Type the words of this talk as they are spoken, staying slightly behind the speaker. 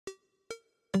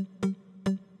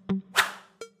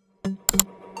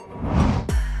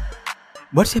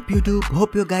What's up YouTube?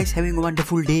 Hope you guys having a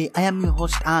wonderful day. I am your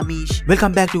host Amish.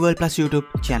 Welcome back to World Plus YouTube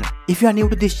channel. If you are new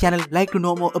to this channel, like to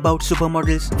know more about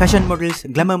supermodels, fashion models,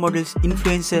 glamour models,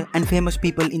 influencer and famous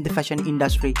people in the fashion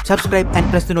industry, subscribe and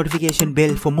press the notification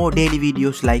bell for more daily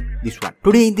videos like this one.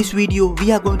 Today in this video,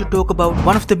 we are going to talk about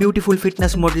one of the beautiful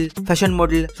fitness model, fashion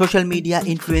model, social media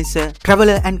influencer,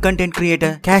 traveler and content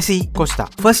creator, Cassie Costa.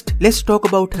 First, let's talk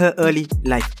about her early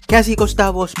life. Cassie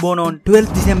Costa was born on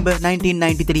 12th December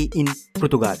 1993 in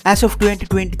Portugal. As of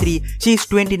 2023, she is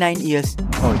 29 years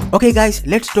old. Okay guys,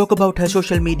 let's talk about her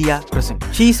social media presence.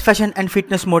 She is fashion and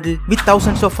fitness model with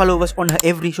thousands of followers on her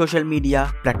every social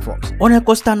media platforms. On her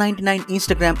Costa99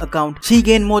 Instagram account, she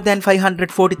gained more than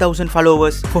 540,000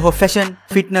 followers for her fashion,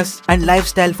 fitness and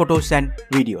lifestyle photos and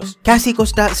videos. Cassie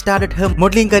Costa started her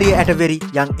modeling career at a very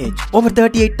young age. Over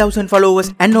 38,000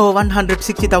 followers and over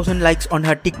 160,000 likes on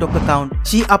her TikTok account.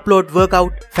 She uploads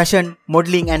workout, fashion,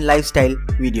 modeling and lifestyle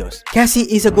videos. Cassie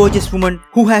is a gorgeous woman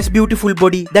who has beautiful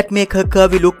body that make her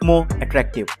curvy look more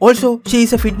attractive. Also, she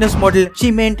is a fitness model.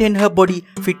 She maintains her body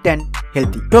fit and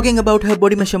healthy. Talking about her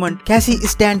body measurement, Cassie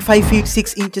stands 5 feet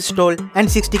 6 inches tall and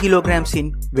 60 kilograms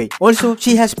in weight. Also,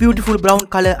 she has beautiful brown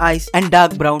color eyes and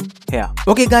dark brown hair.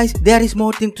 Okay guys, there is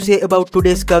more thing to say about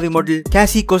today's curvy model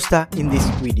Cassie Costa in this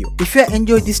video. If you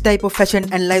enjoy this type of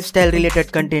fashion and lifestyle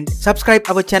related content, subscribe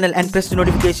our channel and press the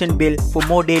notification bell for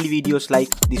more daily videos like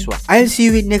this one. I'll see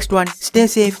you in next one. Stay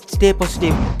safe, stay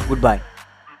positive. Goodbye.